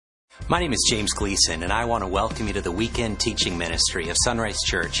My name is James Gleason, and I want to welcome you to the weekend teaching ministry of Sunrise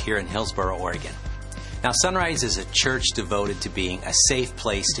Church here in Hillsboro, Oregon. Now, Sunrise is a church devoted to being a safe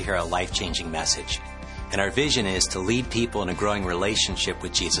place to hear a life-changing message. And our vision is to lead people in a growing relationship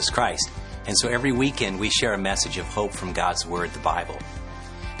with Jesus Christ. And so every weekend we share a message of hope from God's Word, the Bible.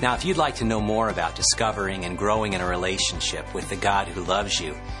 Now, if you'd like to know more about discovering and growing in a relationship with the God who loves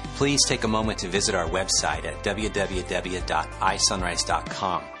you, please take a moment to visit our website at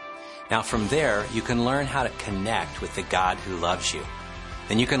www.isunrise.com. Now, from there, you can learn how to connect with the God who loves you.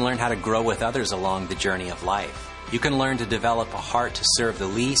 Then you can learn how to grow with others along the journey of life. You can learn to develop a heart to serve the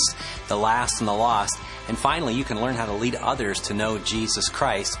least, the last, and the lost. And finally, you can learn how to lead others to know Jesus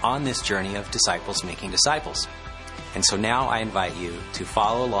Christ on this journey of disciples making disciples. And so now I invite you to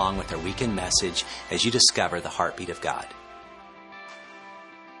follow along with our weekend message as you discover the heartbeat of God.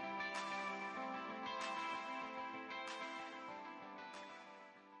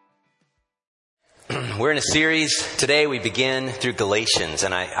 We're in a series. Today we begin through Galatians,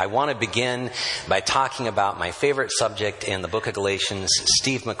 and I want to begin by talking about my favorite subject in the book of Galatians,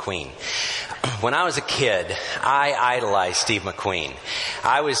 Steve McQueen. When I was a kid, I idolized Steve McQueen.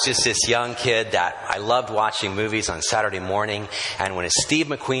 I was just this young kid that I loved watching movies on Saturday morning, and when a Steve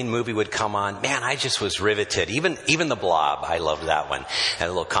McQueen movie would come on, man, I just was riveted. Even The Blob, I loved that one. And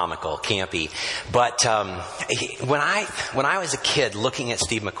a little comical, campy. But when I was a kid looking at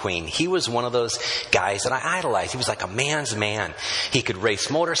Steve McQueen, he was one of those guys that I idolized. He was like a man's man. He could race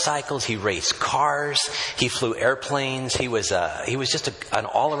motorcycles. He raced cars. He flew airplanes. He was just an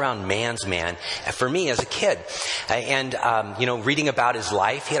all-around man's man for me as a kid. And reading about his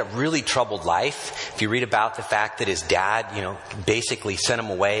life, he had a really troubled life. If you read about the fact that his dad, basically sent him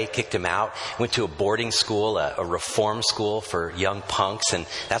away, kicked him out, went to a boarding school, a reform school for young punks, and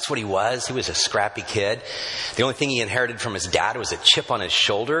that's what he was. He was a scrappy kid. The only thing he inherited from his dad was a chip on his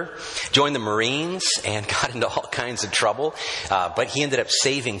shoulder. Joined the Marines and got into all kinds of trouble. But he ended up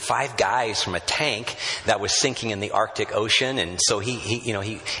saving 5 guys from a tank that was sinking in the Arctic Ocean. And so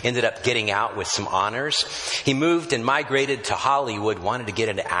he ended up getting out with some honors. He moved and migrated to Hollywood, wanted to get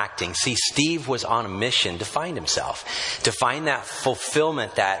into acting. See, Steve was on a mission to find himself, to find that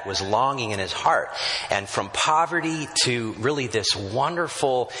fulfillment that was longing in his heart. And from poverty to really this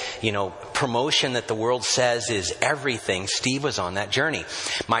wonderful, promotion that the world says is everything, Steve was on that journey.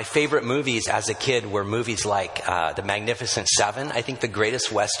 My favorite movies as a kid were movies like The Magnificent Seven. I think the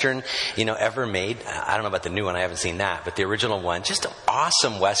greatest Western, ever made. I don't know about the new one. I haven't seen that. But the original one, just an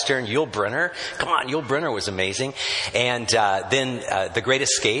awesome Western. Yul Brynner. Come on, Yul Brynner was amazing. And then The Great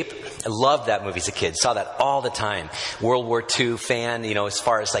Escape. I loved that movie as a kid. Saw that all the time. World War II fan, as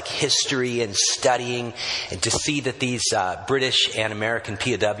far as like history and studying. And to see that these British and American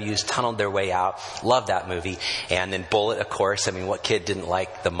POWs tunneled their way out. Loved that movie. And then Bullitt, of course. I mean, what kid didn't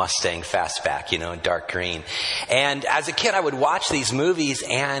like the Mustang Fastback, in dark green. And as a kid, I would watch these movies,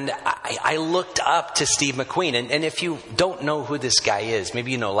 and I looked up to Steve McQueen. And if you don't know who this guy is,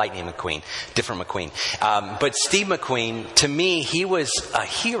 maybe you know Lightning McQueen, different McQueen. But Steve McQueen, to me, he was a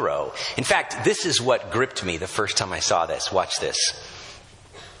hero. In fact, this is what gripped me the first time I saw this. Watch this.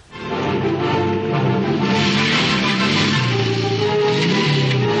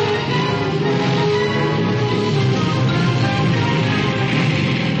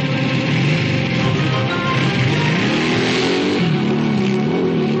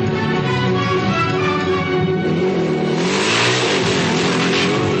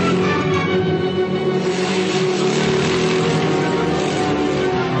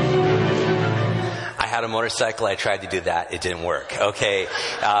 Motorcycle, I tried to do that. It didn't work. Okay.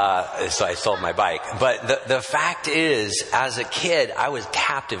 So I sold my bike. But the fact is, as a kid, I was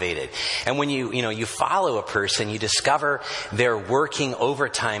captivated. And when you follow a person, you discover they're working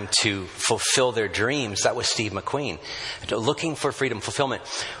overtime to fulfill their dreams. That was Steve McQueen. Looking for freedom, fulfillment.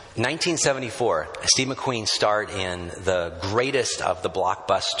 1974, Steve McQueen starred in the greatest of the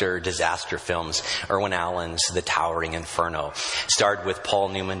blockbuster disaster films, Irwin Allen's The Towering Inferno. Starred with Paul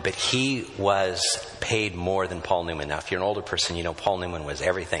Newman, but he was paid more than Paul Newman. Now, if you're an older person, Paul Newman was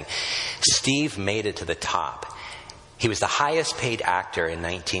everything. Steve made it to the top. He was the highest paid actor in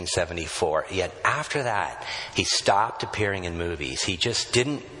 1974. Yet after that, he stopped appearing in movies. He just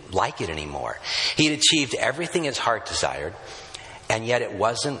didn't like it anymore. He had achieved everything his heart desired. And yet it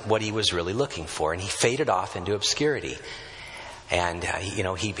wasn't what he was really looking for. And he faded off into obscurity. And,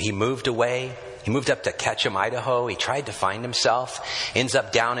 he moved away. He moved up to Ketchum, Idaho. He tried to find himself. Ends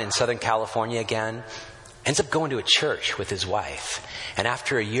up down in Southern California again. Ends up going to a church with his wife. And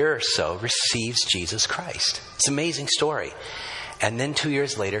after a year or so, receives Jesus Christ. It's an amazing story. And then 2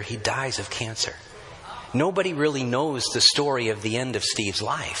 years later, he dies of cancer. nobody really knows the story of the end of Steve's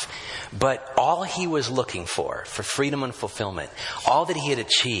life. But all he was looking for freedom and fulfillment, all that he had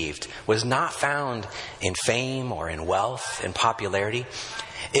achieved was not found in fame or in wealth and popularity.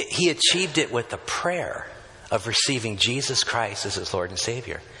 He achieved it with the prayer of receiving Jesus Christ as his Lord and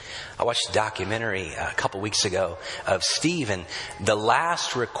Savior. I watched a documentary a couple weeks ago of Steve, and the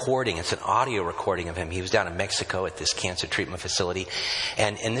last recording, it's an audio recording of him. He was down in Mexico at this cancer treatment facility.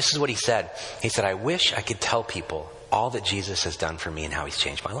 And this is what he said. He said, I wish I could tell people all that Jesus has done for me and how he's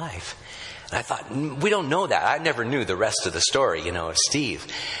changed my life. And I thought, we don't know that. I never knew the rest of the story, of Steve.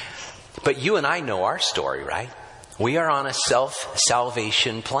 But you and I know our story, right? We are on a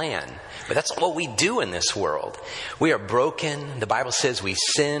self-salvation plan. But that's what we do in this world. We are broken. The Bible says we've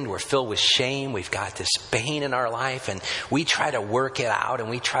sinned. We're filled with shame. We've got this pain in our life. And we try to work it out. And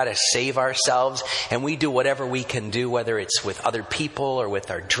we try to save ourselves. And we do whatever we can do, whether it's with other people or with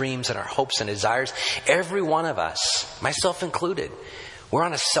our dreams and our hopes and desires. Every one of us, myself included, we're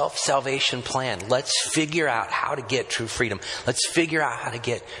on a self-salvation plan. Let's figure out how to get true freedom. Let's figure out how to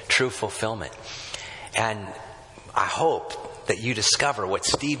get true fulfillment. And I hope that you discover what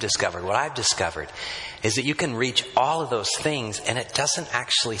Steve discovered, what I've discovered, is that you can reach all of those things and it doesn't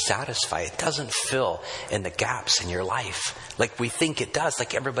actually satisfy. It doesn't fill in the gaps in your life like we think it does,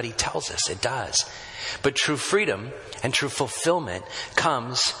 like everybody tells us it does. But true freedom and true fulfillment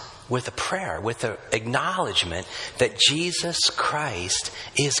comes with a prayer, with an acknowledgement that Jesus Christ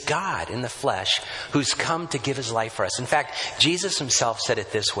is God in the flesh who's come to give his life for us. In fact, Jesus himself said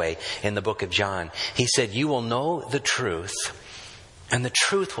it this way in the book of John. He said, you will know the truth and the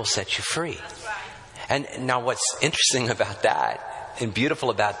truth will set you free. And now what's interesting about that and beautiful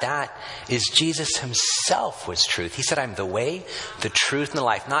about that is Jesus himself was truth. He said, I'm the way, the truth, and the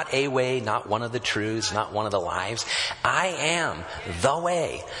life. Not a way, not one of the truths, not one of the lives. I am the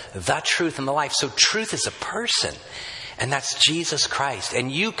way, the truth, and the life. So truth is a person. And that's Jesus Christ.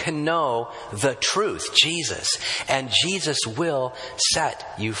 And you can know the truth, Jesus. And Jesus will set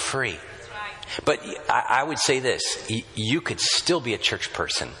you free. But I would say this. You could still be a church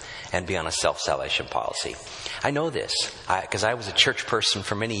person and be on a self-salvation policy. I know this because I was a church person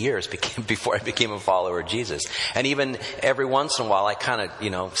for many years before I became a follower of Jesus. And even every once in a while, I kind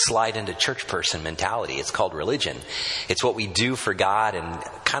of, slide into church person mentality. It's called religion. It's what we do for God and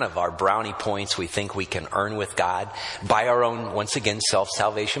kind of our brownie points we think we can earn with God by our own, once again,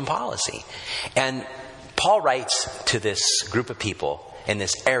 self-salvation policy. And Paul writes to this group of people in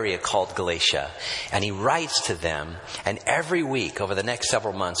this area called Galatia. And he writes to them, and every week over the next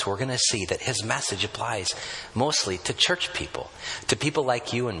several months, we're going to see that his message applies mostly to church people, to people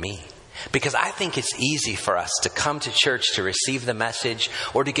like you and me. Because I think it's easy for us to come to church to receive the message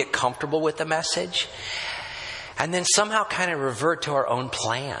or to get comfortable with the message, and then somehow kind of revert to our own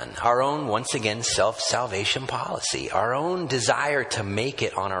plan, our own, once again, self-salvation policy, our own desire to make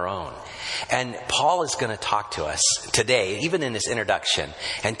it on our own. And Paul is going to talk to us today, even in this introduction,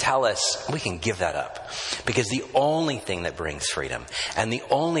 and tell us we can give that up. Because the only thing that brings freedom and the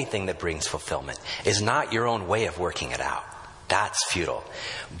only thing that brings fulfillment is not your own way of working it out. That's futile.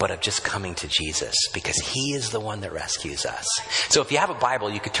 But of just coming to Jesus, because he is the one that rescues us. So if you have a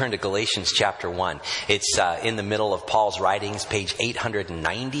Bible, you could turn to Galatians chapter 1. It's in the middle of Paul's writings, page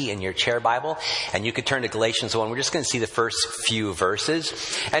 890 in your chair Bible. And you could turn to Galatians 1. We're just going to see the first few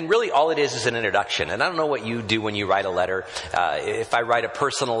verses. And really all it is an introduction. And I don't know what you do when you write a letter. If I write a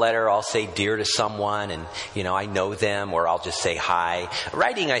personal letter, I'll say dear to someone and, I know them, or I'll just say hi.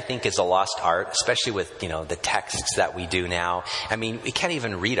 Writing, I think, is a lost art, especially with, the texts that we do now. I mean, we can't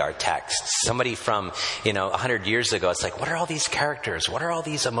even read our texts. Somebody from, 100 years ago, it's like, what are all these characters? What are all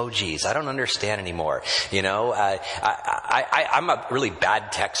these emojis? I don't understand anymore. I'm a really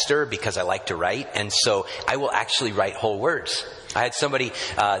bad texter because I like to write. And so I will actually write whole words. I had somebody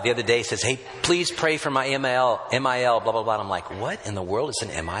the other day says, hey, please pray for my MIL, blah, blah, blah. And I'm like, what in the world is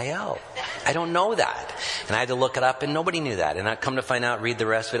an MIL? I don't know that. And I had to look it up and nobody knew that. And I come to find out, read the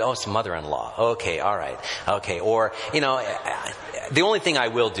rest of it. Oh, it's mother-in-law. Okay, all right. Okay. Or, the only thing I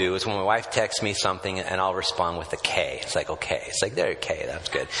will do is when my wife texts me something and I'll respond with a K. It's like, okay. It's like, there, K, that's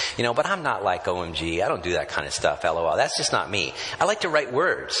good. But I'm not like OMG. I don't do that kind of stuff, LOL. That's just not me. I like to write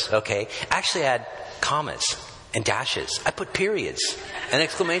words, okay? Actually, I add commas and dashes. I put periods and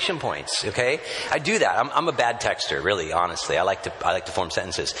exclamation points, okay? I do that. I'm a bad texter, really, honestly. I like to form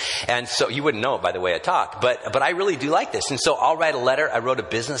sentences. And so you wouldn't know it by the way I talk, but I really do like this. And so I'll write a letter. I wrote a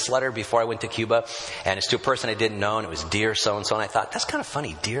business letter before I went to Cuba, and it's to a person I didn't know, and it was dear so-and-so, and I thought, that's kind of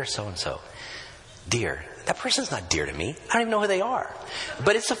funny, dear so-and-so. dear. That person's not dear to me. I don't even know who they are.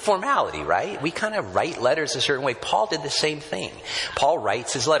 But it's a formality, right? We kind of write letters a certain way. Paul did the same thing. Paul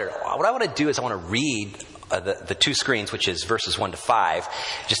writes his letter. What I want to do is I want to read the two screens, which is verses 1 to 5,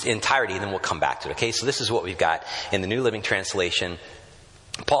 just entirety, and then we'll come back to it. Okay, so this is what we've got in the New Living Translation.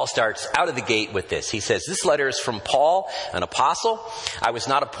 Paul starts out of the gate with this. He says, this letter is from Paul, an apostle. I was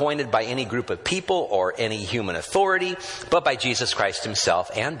not appointed by any group of people or any human authority, but by Jesus Christ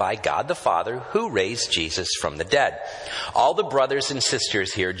himself and by God the Father, who raised Jesus from the dead. All the brothers and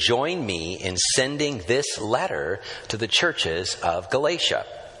sisters here join me in sending this letter to the churches of Galatia.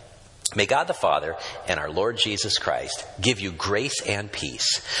 May God the Father and our Lord Jesus Christ give you grace and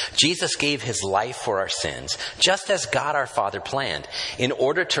peace. Jesus gave his life for our sins, just as God our Father planned, in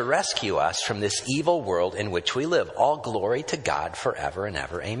order to rescue us from this evil world in which we live. All glory to God forever and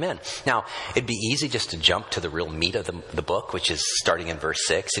ever. Amen. Now, it'd be easy just to jump to the real meat of the book, which is starting in verse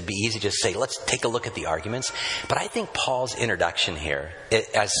 6. It'd be easy to just say, let's take a look at the arguments. But I think Paul's introduction here,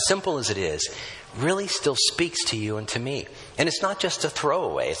 as simple as it is, really still speaks to you and to me. And it's not just a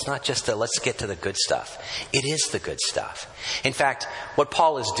throwaway. It's not just a let's get to the good stuff. It is the good stuff. In fact, what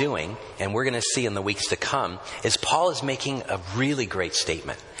Paul is doing, and we're going to see in the weeks to come, is Paul is making a really great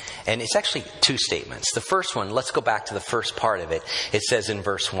statement. And it's actually two statements. The first one, let's go back to the first part of it. It says in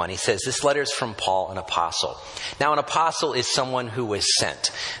verse 1, he says, this letter is from Paul, an apostle. Now, an apostle is someone who was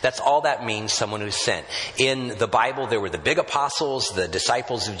sent. That's all that means, someone who's sent. In the Bible, there were the big apostles, the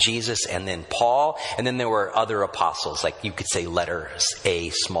disciples of Jesus, and then Paul. And then there were other apostles, like you could say letters A,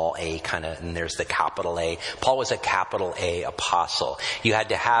 small a kind of, and there's the capital A. Paul was a capital A apostle. You had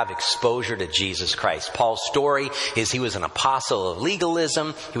to have exposure to Jesus Christ. Paul's story is he was an apostle of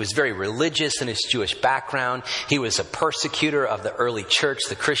legalism. He was very religious in his Jewish background. He was a persecutor of the early church,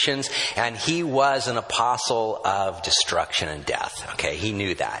 the Christians, and he was an apostle of destruction and death. Okay, he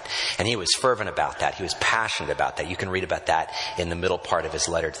knew that. And he was fervent about that. He was passionate about that. You can read about that in the middle part of his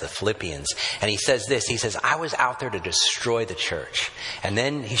letter to the Philippians. And he says this, he says, I was out there to destroy the church. And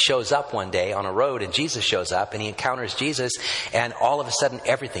then he shows up one day on a road, and Jesus shows up, and he encounters Jesus, and all of a sudden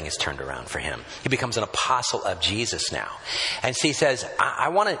everything is turned around for him. He becomes an apostle of Jesus now. And so he says, I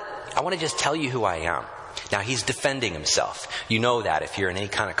want to just tell you who I am. Now, he's defending himself. You know that if you're in any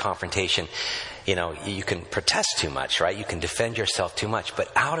kind of confrontation, you know, you can protest too much, right? You can defend yourself too much.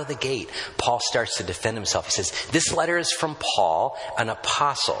 But out of the gate, Paul starts to defend himself. He says, this letter is from Paul, an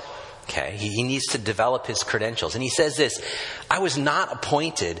apostle. Okay, he needs to develop his credentials. And he says this, I was not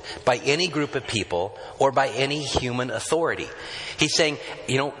appointed by any group of people or by any human authority. He's saying,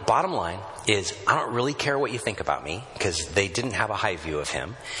 you know, bottom line is I don't really care what you think about me, because they didn't have a high view of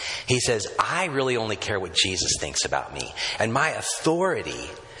him. He says, I really only care what Jesus thinks about me. And my authority,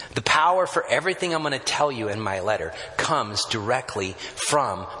 the power for everything I'm going to tell you in my letter, comes directly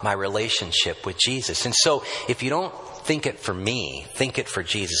from my relationship with Jesus. And so if you don't think it for me, think it for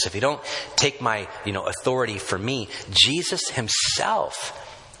Jesus. If you don't take my, authority for me, Jesus himself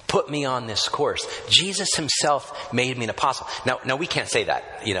put me on this course. Jesus himself made me an apostle. Now we can't say that,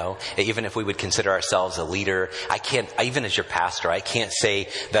 even if we would consider ourselves a leader. I can't, even as your pastor, I can't say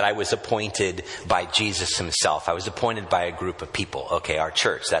that I was appointed by Jesus himself. I was appointed by a group of people. Okay, our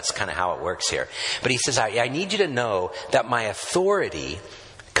church. That's kind of how it works here. But he says, I need you to know that my authority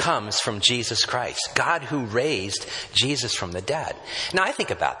comes from Jesus Christ, God who raised Jesus from the dead. Now I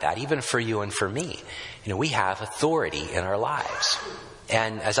think about that, even for you and for me. We have authority in our lives.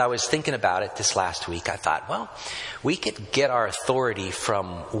 And as I was thinking about it this last week, I thought, well, we could get our authority from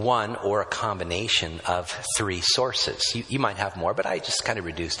one or a combination of three sources. You might have more, but I just kind of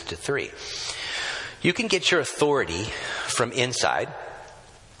reduced it to three. You can get your authority from inside.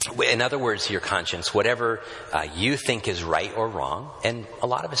 In other words, your conscience, whatever you think is right or wrong, and a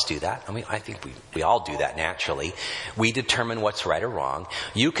lot of us do that. I mean, I think we all do that naturally. We determine what's right or wrong.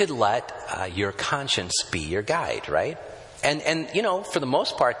 You could let your conscience be your guide, right? And for the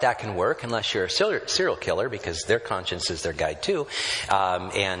most part, that can work unless you're a serial killer, because their conscience is their guide too.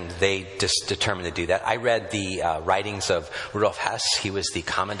 And they just determine to do that. I read the writings of Rudolf Hess. He was the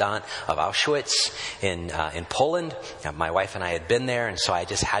commandant of Auschwitz in Poland. My wife and I had been there, and so I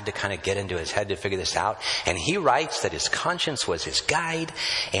just had to kind of get into his head to figure this out. And he writes that his conscience was his guide,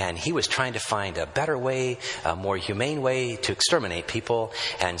 and he was trying to find a better way, a more humane way to exterminate people.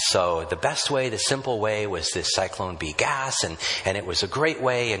 And so the best way, the simple way, was this Zyklon B gas. And it was a great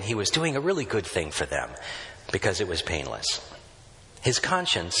way, and he was doing a really good thing for them because it was painless. His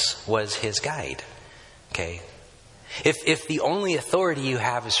conscience was his guide. Okay? If the only authority you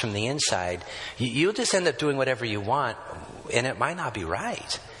have is from the inside, you'll just end up doing whatever you want, and it might not be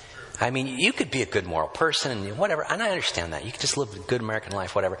right. I mean, you could be a good moral person and whatever, and I understand that. You could just live a good American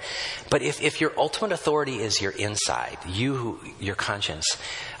life, whatever. But if your ultimate authority is your inside, your conscience,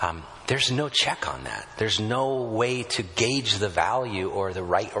 there's no check on that. There's no way to gauge the value or the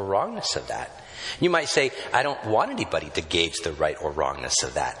right or wrongness of that. You might say, I don't want anybody to gauge the right or wrongness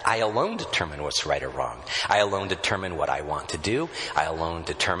of that. I alone determine what's right or wrong. I alone determine what I want to do. I alone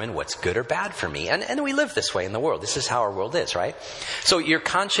determine what's good or bad for me. And we live this way in the world. This is how our world is, right? So your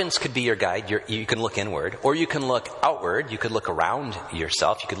conscience could be your guide. You can look inward, or you can look outward. You could look around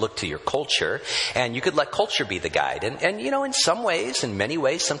yourself. You could look to your culture, and you could let culture be the guide. And in some ways, in many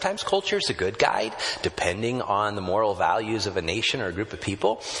ways, sometimes culture is a good guide, depending on the moral values of a nation or a group of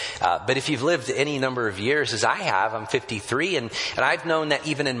people. But if you've lived any number of years, as I have, I'm 53, and I've known that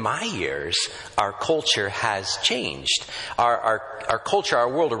even in my years, our culture has changed. Our culture, our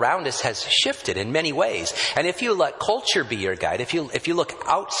world around us has shifted in many ways. And if you let culture be your guide, if you look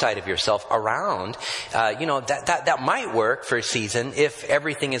outside of yourself around, that might work for a season if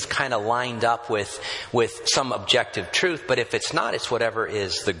everything is kind of lined up with some objective truth. But if it's not, it's whatever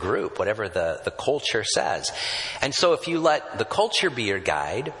is the group, whatever the culture says. And so if you let the culture be your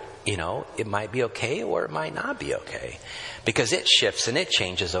guide, it might be okay or it might not be okay, because it shifts and it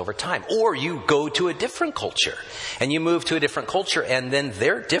changes over time. Or you go to a different culture and you move to a different culture, and then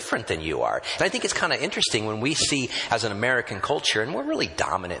they're different than you are. And I think it's kind of interesting when we see as an American culture, and we're really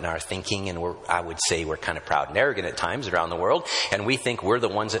dominant in our thinking, and I would say we're kind of proud and arrogant at times around the world, and we think we're the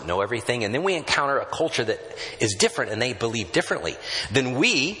ones that know everything, and then we encounter a culture that is different and they believe differently. Then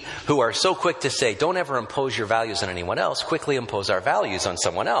we, who are so quick to say, don't ever impose your values on anyone else, quickly impose our values on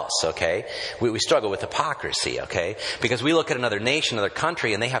someone else, okay? We struggle with hypocrisy, okay? Because we look at another nation, another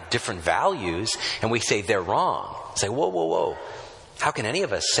country, and they have different values, and we say they're wrong. Say, whoa. How can any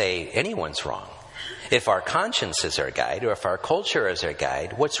of us say anyone's wrong? If our conscience is our guide, or if our culture is our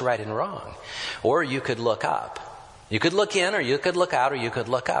guide, what's right and wrong? Or you could look up. You could look in, or you could look out, or you could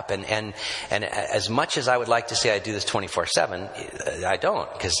look up. And as much as I would like to say I do this 24/7, I don't,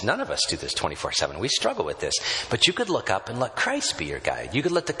 because none of us do this 24/7. We struggle with this. But you could look up and let Christ be your guide. You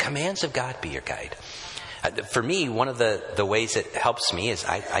could let the commands of God be your guide. For me, one of the ways it helps me is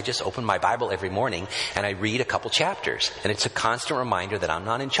I just open my Bible every morning and I read a couple chapters. And it's a constant reminder that I'm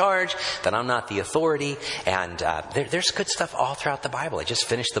not in charge, that I'm not the authority. And there's good stuff all throughout the Bible. I just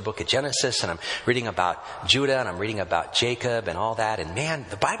finished the book of Genesis, and I'm reading about Judah, and I'm reading about Jacob and all that. And man,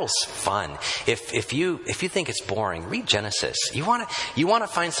 the Bible's fun. If you think it's boring, read Genesis. You want to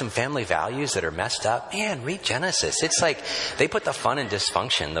find some family values that are messed up? Man, read Genesis. It's like they put the fun in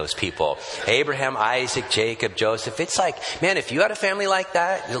dysfunction, those people. Abraham, Isaac, Jacob, Joseph. It's like, man, if you had a family like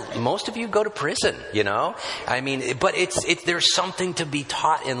that, most of you go to prison, I mean, but there's something to be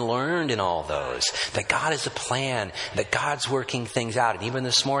taught and learned in all those. That God has a plan, that God's working things out. And even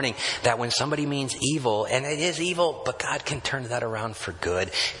this morning, that when somebody means evil, and it is evil, but God can turn that around for good.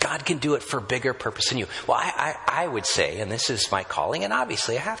 God can do it for bigger purpose than you. Well, I would say, and this is my calling, and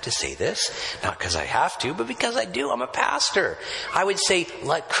obviously I have to say this, not because I have to, but because I do. I'm a pastor. I would say,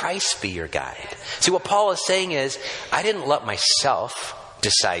 let Christ be your guide. See, what Paul is saying is, I didn't let myself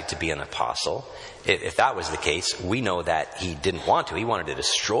decide to be an apostle. If that was the case, we know that he didn't want to. He wanted to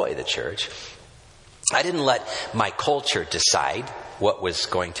destroy the church. I didn't let my culture decide what was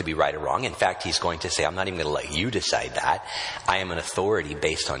going to be right or wrong. In fact, he's going to say, I'm not even going to let you decide that. I am an authority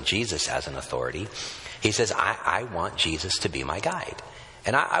based on Jesus as an authority. He says, I want Jesus to be my guide.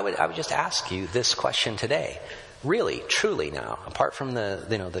 And I would just ask you this question today. Really, truly now, apart from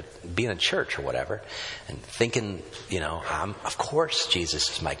the being a church or whatever, and thinking, of course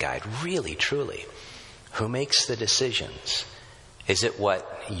Jesus is my guide. Really, truly, who makes the decisions? Is it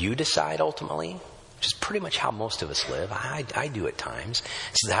what you decide ultimately? Which is pretty much how most of us live. I do at times.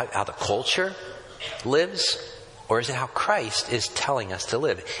 Is it how the culture lives? Or is it how Christ is telling us to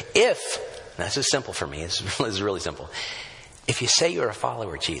live? And this is simple for me. It's really simple. If you say you're a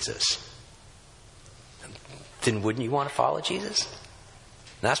follower of Jesus, then wouldn't you want to follow Jesus?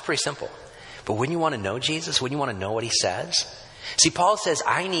 And that's pretty simple. But wouldn't you want to know Jesus? Wouldn't you want to know what he says? See, Paul says,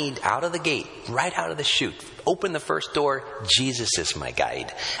 I need out of the gate, right out of the chute, open the first door, Jesus is my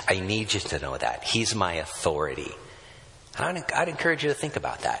guide. I need you to know that. He's my authority. And I'd encourage you to think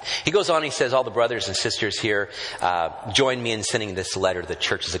about that. He goes on, he says, all the brothers and sisters here, join me in sending this letter to the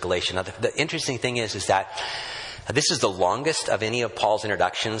churches of Galatia. Now, the interesting thing is that this is the longest of any of Paul's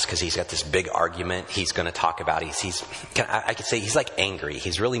introductions, because he's got this big argument he's going to talk about. I could say he's like angry.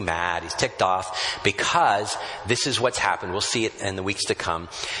 He's really mad. He's ticked off because this is what's happened. We'll see it in the weeks to come.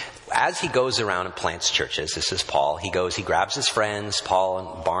 as he goes around and plants churches, this is Paul, he grabs his friends,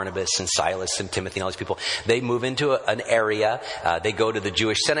 Paul and Barnabas and Silas and Timothy and all these people. They move into an area. They go to the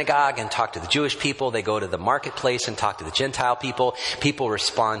Jewish synagogue and talk to the Jewish people. They go to the marketplace and talk to the Gentile people. People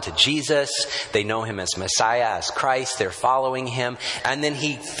respond to Jesus. They know him as Messiah, as Christ. They're following him. And then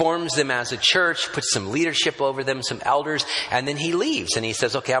he forms them as a church, puts some leadership over them, some elders, and then he leaves. And he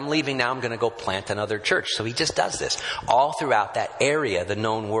says, okay, I'm leaving now. I'm going to go plant another church. So he just does this all throughout that area, the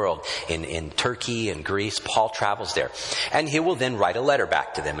known world. In Turkey and Greece, Paul travels there. And he will then write a letter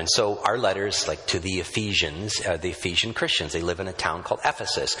back to them. And so our letters, like to the Ephesians, the Ephesian Christians, they live in a town called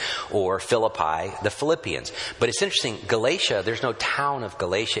Ephesus, or Philippi, the Philippians. But it's interesting, Galatia, there's no town of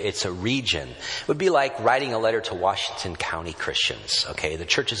Galatia, it's a region. It would be like writing a letter to Washington County Christians, okay, the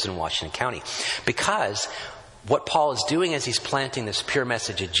churches in Washington County. Because what Paul is doing as he's planting this pure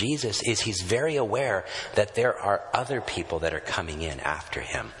message of Jesus is he's very aware that there are other people that are coming in after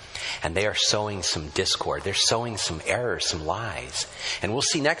him. And they are sowing some discord. They're sowing some errors, some lies. And we'll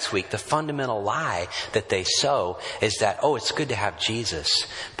see next week the fundamental lie that they sow is that, oh, it's good to have Jesus,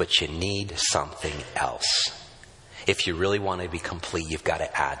 but you need something else. If you really want to be complete, you've got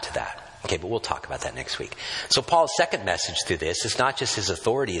to add to that. Okay, but we'll talk about that next week. So Paul's second message through this is not just his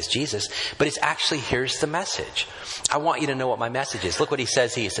authority as Jesus, but it's actually, here's the message. I want you to know what my message is. Look what he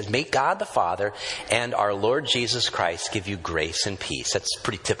says. He says, may God the Father and our Lord Jesus Christ give you grace and peace. That's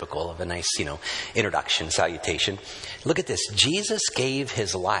pretty typical of a nice, introduction, salutation. Look at this. Jesus gave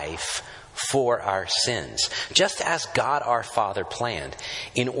his life for our sins, just as God our Father planned,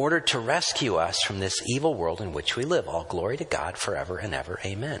 in order to rescue us from this evil world in which we live. All glory to God forever and ever.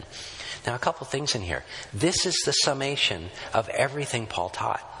 Amen. Now, a couple things in here. This is the summation of everything Paul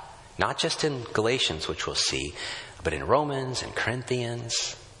taught. Not just in Galatians, which we'll see, but in Romans and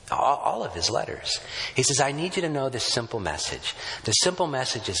Corinthians, all of his letters. He says, I need you to know this simple message. The simple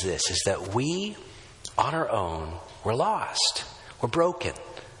message is this, is that we, on our own, we're lost. We're broken.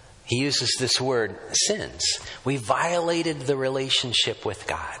 He uses this word, sins. We violated the relationship with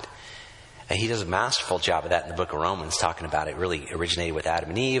God. And he does a masterful job of that in the book of Romans, talking about it really originated with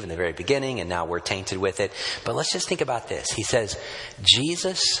Adam and Eve in the very beginning, and now we're tainted with it. But let's just think about this. He says,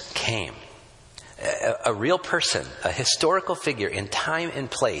 Jesus came. A real person, a historical figure in time and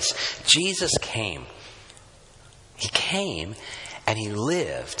place. Jesus came. He came and he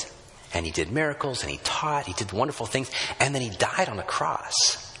lived and he did miracles and he taught, he did wonderful things, and then he died on a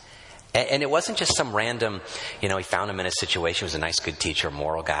cross. And it wasn't just some random, he found him in a situation. He was a nice, good teacher, a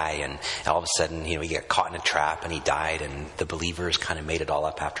moral guy. And all of a sudden, he got caught in a trap and he died. And the believers kind of made it all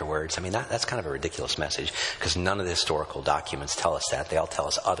up afterwards. I mean, that's kind of a ridiculous message, because none of the historical documents tell us that. They all tell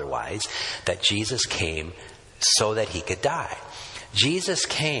us otherwise, that Jesus came so that he could die. Jesus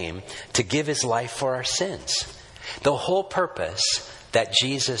came to give his life for our sins. The whole purpose that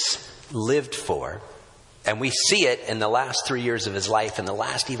Jesus lived for, and we see it in the last 3 years of his life, in the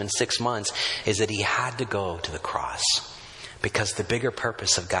last even 6 months, is that he had to go to the cross. Because the bigger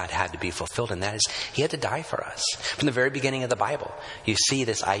purpose of God had to be fulfilled, and that is, he had to die for us. From the very beginning of the Bible, you see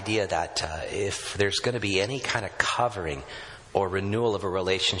this idea that if there's going to be any kind of covering or renewal of a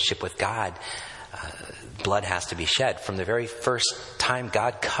relationship with God, blood has to be shed. From the very first time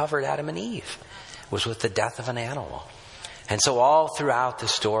God covered Adam and Eve was with the death of an animal. And so all throughout the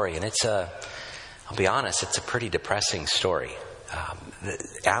story, and I'll be honest, it's a pretty depressing story.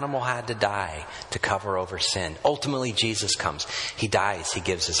 The animal had to die to cover over sin. Ultimately, Jesus comes. He dies. He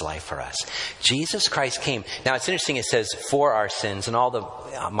gives his life for us. Jesus Christ came. Now, it's interesting. It says for our sins, and all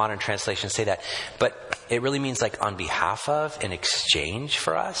the modern translations say that. But it really means like on behalf of, in exchange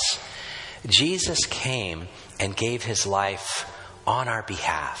for us. Jesus came and gave his life on our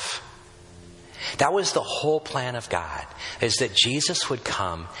behalf. That was the whole plan of God, is that Jesus would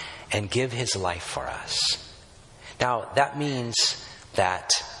come and give his life for us. Now, that means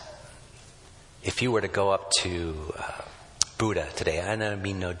that if you were to go up to Buddha today, and I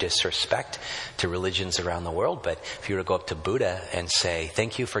mean no disrespect to religions around the world, but if you were to go up to Buddha and say,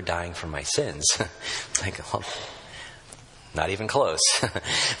 thank you for dying for my sins, well, not even close.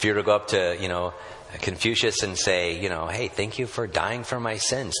 If you were to go up to, Confucius and say, hey, thank you for dying for my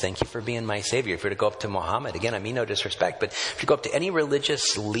sins. Thank you for being my savior. If you were to go up to Muhammad, again, I mean no disrespect, but if you go up to any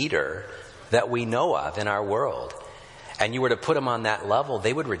religious leader that we know of in our world, and you were to put them on that level,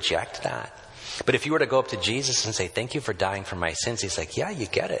 they would reject that. But if you were to go up to Jesus and say, thank you for dying for my sins, he's like, yeah, you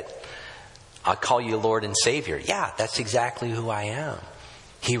get it. I'll call you Lord and Savior. Yeah, that's exactly who I am.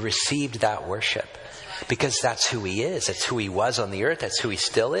 He received that worship. Because that's who he is. That's who he was on the earth. That's who he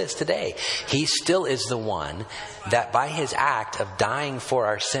still is today. He still is the one that by his act of dying for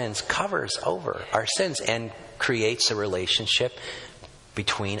our sins covers over our sins and creates a relationship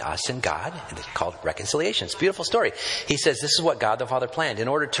between us and God, and it's called reconciliation. It's a beautiful story. He says this is what God the Father planned in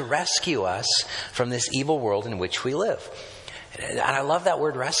order to rescue us from this evil world in which we live. And I love that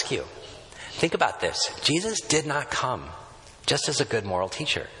word rescue. Think about this. Jesus did not come just as a good moral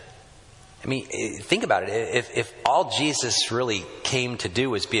teacher. I mean, think about it. If all Jesus really came to do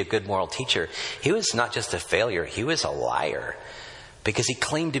was be a good moral teacher, he was not just a failure, he was a liar. Because he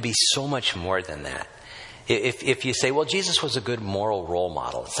claimed to be so much more than that. If you say, well, Jesus was a good moral role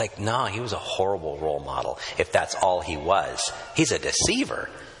model, it's like, no, he was a horrible role model if that's all he was. He's a deceiver.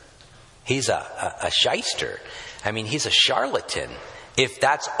 He's a shyster. I mean, he's a charlatan if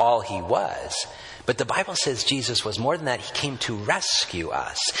that's all he was. But the Bible says Jesus was more than that. He came to rescue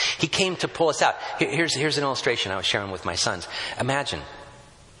us. He came to pull us out. Here's an illustration I was sharing with my sons. Imagine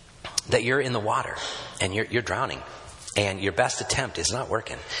that you're in the water and you're drowning. And your best attempt is not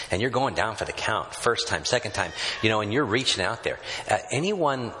working. And you're going down for the count. First time, second time. And you're reaching out there.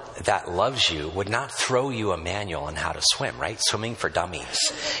 Anyone that loves you would not throw you a manual on how to swim, right? Swimming for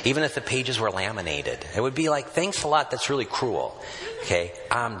dummies. Even if the pages were laminated. It would be like, thanks a lot, that's really cruel. Okay,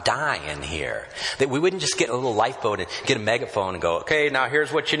 I'm dying here. That we wouldn't just get a little lifeboat and get a megaphone and go, okay, now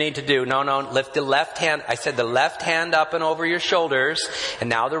here's what you need to do. No, lift the left hand. I said the left hand up and over your shoulders. And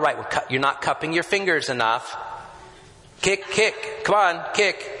now the right. You're not cupping your fingers enough. Kick, come on,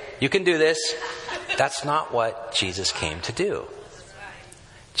 kick. You can do this. That's not what Jesus came to do.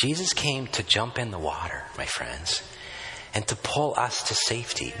 Jesus came to jump in the water, my friends, and to pull us to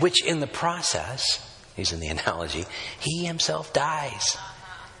safety, which in the process, using the analogy, he himself dies.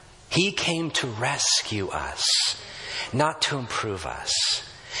 He came to rescue us, not to improve us.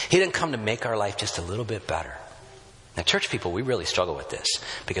 He didn't come to make our life just a little bit better. Now, church people, we really struggle with this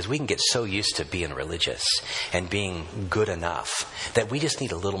because we can get so used to being religious and being good enough that we just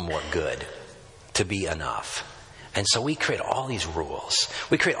need a little more good to be enough. And so we create all these rules.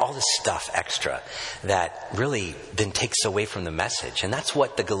 We create all this stuff extra that really then takes away from the message. And that's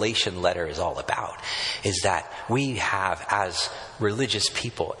what the Galatian letter is all about, is that we have, as religious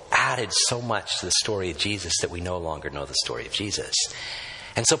people, added so much to the story of Jesus that we no longer know the story of Jesus.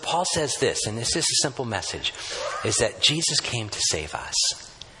 And so Paul says this, and this is a simple message, is that Jesus came to save us.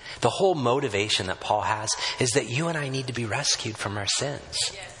 The whole motivation that Paul has is that you and I need to be rescued from our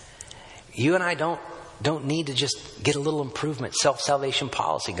sins. You and I don't need to just get a little improvement, self-salvation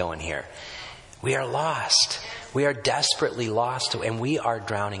policy going here. We are lost. We are desperately lost, and we are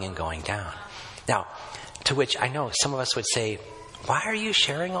drowning and going down. Now, to which I know some of us would say, why are you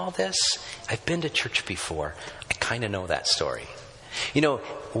sharing all this? I've been to church before. I kind of know that story.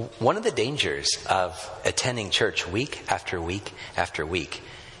 One of the dangers of attending church week after week after week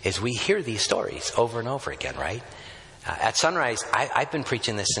is we hear these stories over and over again, right? At Sunrise, I've been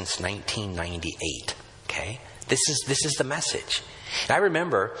preaching this since 1998, okay? This is the message. And I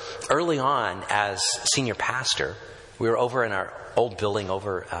remember early on as senior pastor, we were over in our old building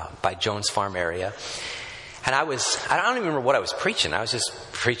over by Jones Farm area. And I don't even remember what I was preaching. I was just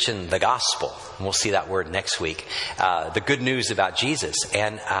preaching the gospel. And we'll see that word next week. The good news about Jesus.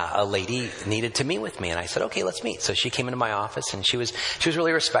 And a lady needed to meet with me. And I said, okay, let's meet. So she came into my office and she was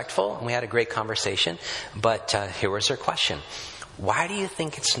really respectful. And we had a great conversation. But here was her question. Why do you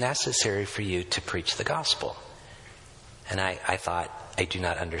think it's necessary for you to preach the gospel? And I thought, I do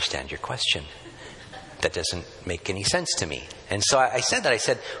not understand your question. That doesn't make any sense to me. And so I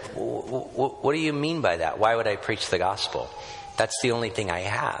said, what do you mean by that? Why would I preach the gospel? That's the only thing I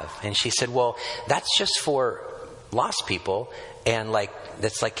have. And she said, well, that's just for lost people. And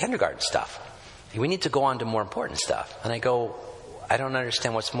that's like kindergarten stuff. We need to go on to more important stuff. And I go, I don't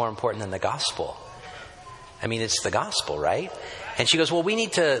understand what's more important than the gospel. I mean, it's the gospel, right? And she goes, well, we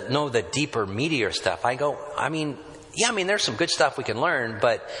need to know the deeper, meatier stuff. I go, there's some good stuff we can learn,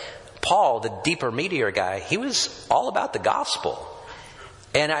 but Paul, the deeper, meatier guy, he was all about the gospel.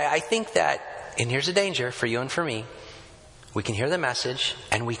 And I think that, and here's a danger for you and for me, we can hear the message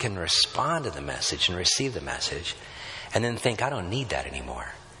and we can respond to the message and receive the message and then think, I don't need that anymore.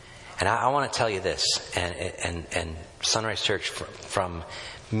 And I want to tell you this, and Sunrise Church, from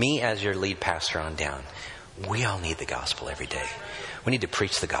me as your lead pastor on down, we all need the gospel every day. We need to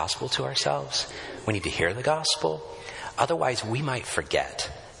preach the gospel to ourselves. We need to hear the gospel. Otherwise, we might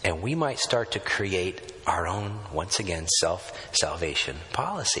forget. And we might start to create our own, once again, self-salvation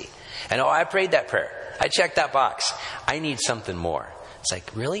policy. And I prayed that prayer. I checked that box. I need something more. It's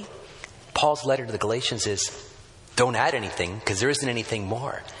like, really? Paul's letter to the Galatians is, don't add anything because there isn't anything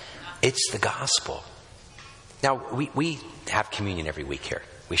more. It's the gospel. Now, we have communion every week here.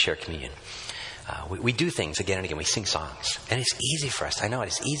 We share communion. We do things again and again. We sing songs. And it's easy for us. I know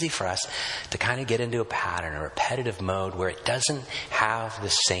it's easy for us to kind of get into a pattern, a repetitive mode where it doesn't have the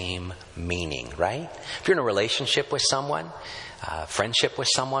same meaning, right? If you're in a relationship with someone, friendship with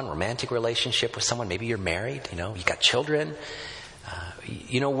someone, romantic relationship with someone, maybe you're married, you got children.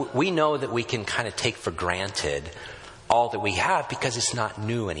 We know that we can kind of take for granted all that we have because it's not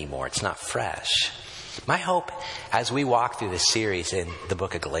new anymore. It's not fresh. My hope as we walk through this series in the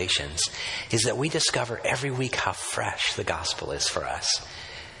book of Galatians is that we discover every week how fresh the gospel is for us.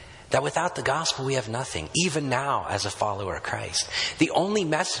 That without the gospel we have nothing, even now as a follower of Christ. The only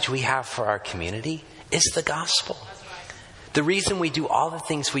message we have for our community is the gospel. The reason we do all the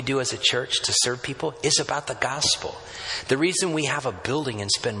things we do as a church to serve people is about the gospel. The reason we have a building and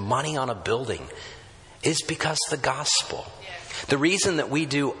spend money on a building is because the gospel. The reason that we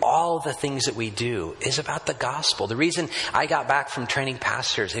do all the things that we do is about the gospel. The reason I got back from training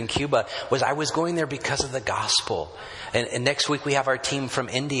pastors in Cuba was I was going there because of the gospel. And next week we have our team from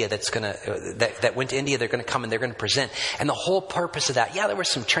India that went to India. They're going to come and they're going to present. And the whole purpose of that, there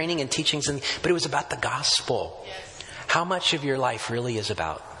was some training and teachings, but it was about the gospel. How much of your life really is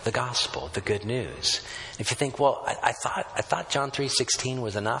about the gospel, the good news? If you think, well, I thought John 3:16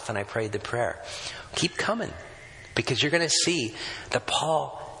 was enough and I prayed the prayer. Keep coming. Because you're going to see that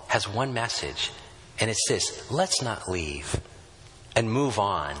Paul has one message, and it's this: let's not leave and move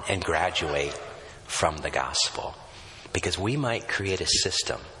on and graduate from the gospel. Because we might create a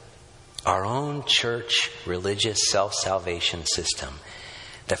system, our own church, religious, self-salvation system,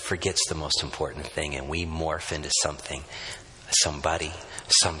 that forgets the most important thing, and we morph into something, somebody,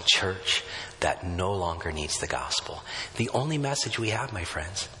 some church that no longer needs the gospel. The only message we have, my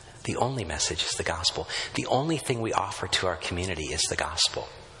friends, the only message is the gospel. The only thing we offer to our community is the gospel.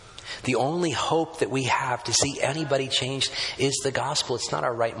 The only hope that we have to see anybody changed is the gospel. It's not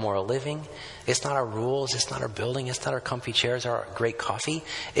our right moral living. It's not our rules. It's not our building. It's not our comfy chairs or our great coffee.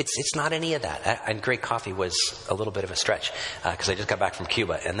 It's not any of that. And great coffee was a little bit of a stretch because I just got back from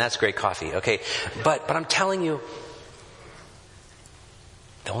Cuba, and that's great coffee. Okay, but I'm telling you,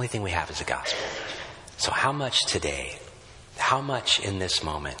 the only thing we have is the gospel. So how much today, how much in this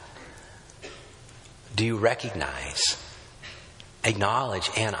moment do you recognize, acknowledge,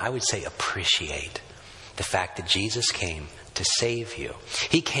 and I would say appreciate the fact that Jesus came to save you?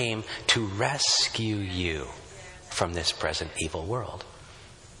 He came to rescue you from this present evil world.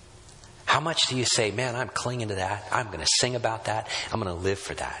 How much do you say, man, I'm clinging to that. I'm going to sing about that. I'm going to live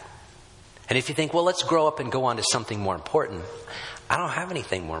for that. And if you think, well, let's grow up and go on to something more important. I don't have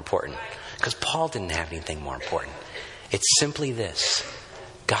anything more important because Paul didn't have anything more important. It's simply this: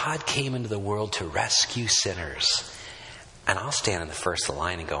 God came into the world to rescue sinners. And I'll stand in the first of the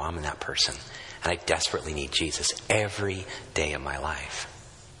line and go, I'm that person. And I desperately need Jesus every day of my life.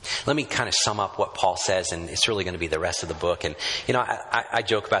 Let me kind of sum up what Paul says, and it's really going to be the rest of the book. And, I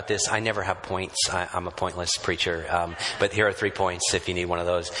joke about this. I never have points. I'm a pointless preacher. But here are 3 points if you need one of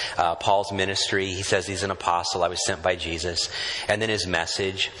those. Paul's ministry. He says he's an apostle. I was sent by Jesus. And then his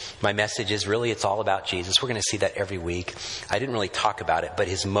message. My message is really, it's all about Jesus. We're going to see that every week. I didn't really talk about it, but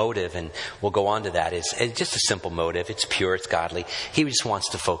his motive, and we'll go on to that, is just a simple motive. It's pure. It's godly. He just wants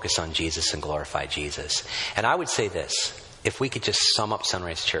to focus on Jesus and glorify Jesus. And I would say this: if we could just sum up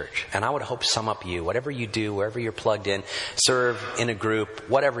Sunrise Church, and I would hope sum up you, whatever you do, wherever you're plugged in, serve in a group,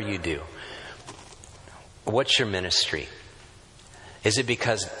 whatever you do. What's your ministry? Is it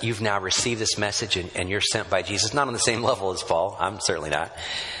because you've now received this message and you're sent by Jesus? Not on the same level as Paul. I'm certainly not.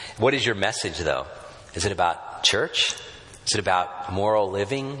 What is your message, though? Is it about church? Is it about moral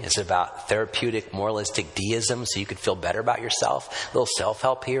living? Is it about therapeutic, moralistic deism so you could feel better about yourself? A little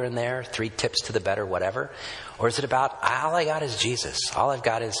self-help here and there, 3 tips to the better, whatever. Or is it about, all I got is Jesus. All I've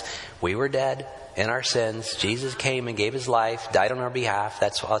got is, we were dead in our sins. Jesus came and gave his life, died on our behalf.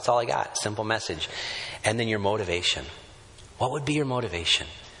 That's all I got. Simple message. And then your motivation. What would be your motivation?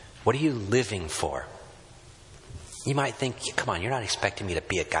 What are you living for? You might think, come on, you're not expecting me to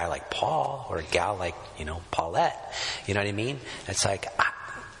be a guy like Paul or a gal like, Paulette. You know what I mean? It's like,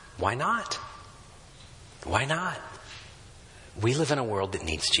 why not? Why not? We live in a world that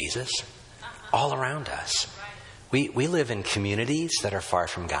needs Jesus all around us. We live in communities that are far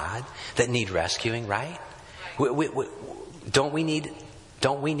from God, that need rescuing, right? Don't we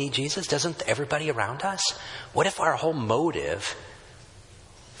need Jesus? Doesn't everybody around us? What if our whole motive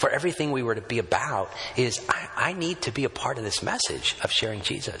for everything we were to be about is, I need to be a part of this message of sharing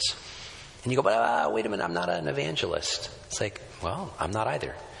Jesus? And you go, but wait a minute, I'm not an evangelist. It's like, well, I'm not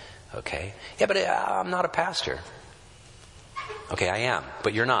either. Okay. Yeah, but I'm not a pastor. Okay, I am,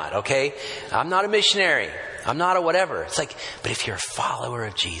 but you're not. Okay. I'm not a missionary. I'm not a whatever. It's like, but if you're a follower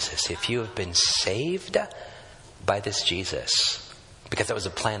of Jesus, if you have been saved by this Jesus, because that was the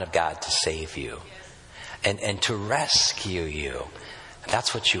plan of God to save you and to rescue you,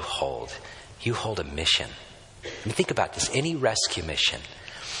 that's what you hold. You hold a mission. I mean, think about this. Any rescue mission,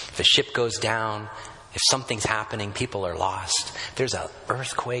 if a ship goes down, if something's happening, people are lost, there's an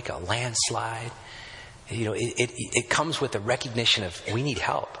earthquake, a landslide, it comes with the recognition of we need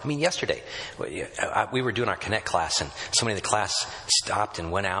help. I mean, yesterday, we were doing our Connect class, and somebody in the class stopped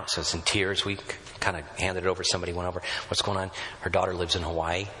and went out, so it's in tears. We kind of handed it over. Somebody went over. What's going on? Her daughter lives in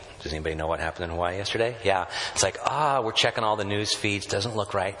Hawaii. Does anybody know what happened in Hawaii yesterday? Yeah. It's like, we're checking all the news feeds. Doesn't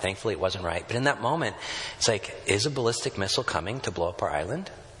look right. Thankfully, it wasn't right. But in that moment, it's like, is a ballistic missile coming to blow up our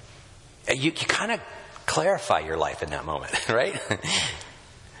island? You kind of clarify your life in that moment, right?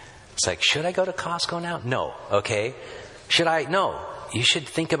 It's like, should I go to Costco now? No. Okay. Should I? No. You should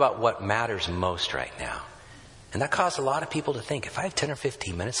think about what matters most right now. And that caused a lot of people to think, if I have 10 or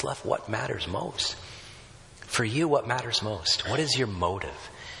 15 minutes left, what matters most? For you, what matters most? What is your motive?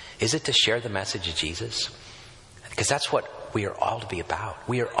 Is it to share the message of Jesus? Because that's what we are all to be about.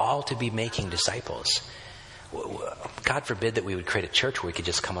 We are all to be making disciples. God forbid that we would create a church where we could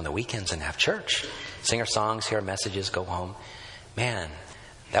just come on the weekends and have church. Sing our songs, hear our messages, go home. Man,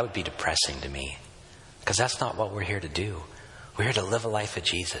 that would be depressing to me. Because that's not what we're here to do. We're here to live a life of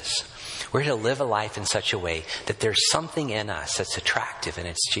Jesus. We're here to live a life in such a way that there's something in us that's attractive, and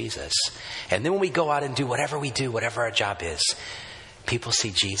it's Jesus. And then when we go out and do whatever we do, whatever our job is, people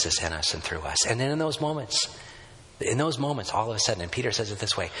see Jesus in us and through us. And then in those moments, all of a sudden, and Peter says it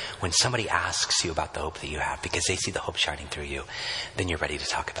this way, when somebody asks you about the hope that you have, because they see the hope shining through you, then you're ready to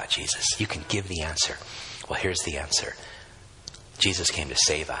talk about Jesus. You can give the answer. Well, here's the answer. Jesus came to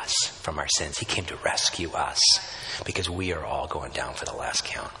save us from our sins. He came to rescue us because we are all going down for the last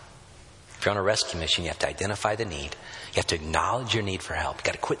count. If you're on a rescue mission, you have to identify the need. You have to acknowledge your need for help. You've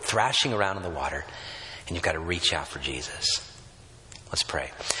got to quit thrashing around in the water, and you've got to reach out for Jesus. Let's pray.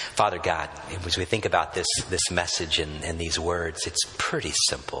 Father God, as we think about this message and these words, it's pretty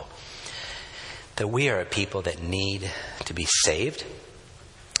simple. That we are a people that need to be saved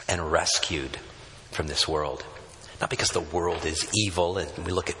and rescued from this world. Not because the world is evil and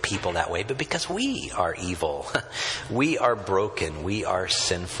we look at people that way, but because we are evil. We are broken. We are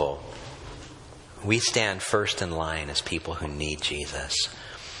sinful. We stand first in line as people who need Jesus.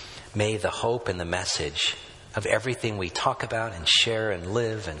 May the hope and the message of everything we talk about and share and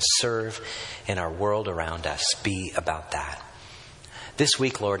live and serve in our world around us be about that. This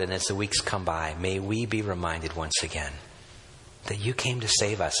week, Lord, and as the weeks come by, may we be reminded once again that you came to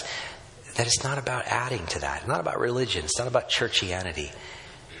save us. That it's not about adding to that. It's not about religion. It's not about churchianity.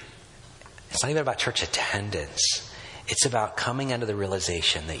 It's not even about church attendance. It's about coming under the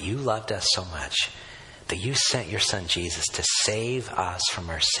realization that you loved us so much that you sent your son Jesus to save us from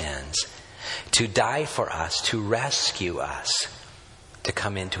our sins, to die for us, to rescue us, to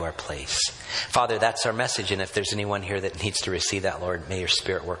come into our place. Father, that's our message. And if there's anyone here that needs to receive that, Lord, may your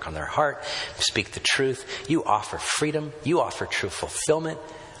Spirit work on their heart, speak the truth. You offer freedom. You offer true fulfillment.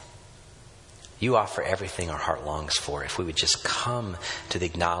 You offer everything our heart longs for. If we would just come to the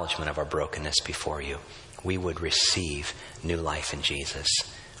acknowledgement of our brokenness before you, we would receive new life in Jesus.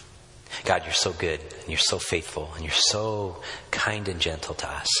 God, you're so good, and you're so faithful, and you're so kind and gentle to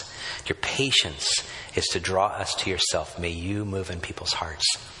us. Your patience is to draw us to yourself. May you move in people's hearts.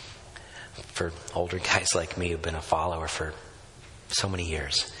 For older guys like me who've been a follower for so many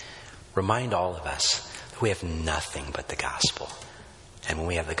years, remind all of us that we have nothing but the gospel. And when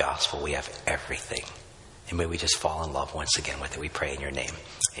we have the gospel, we have everything. And may we just fall in love once again with it. We pray in your name.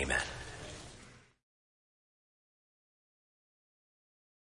 Amen.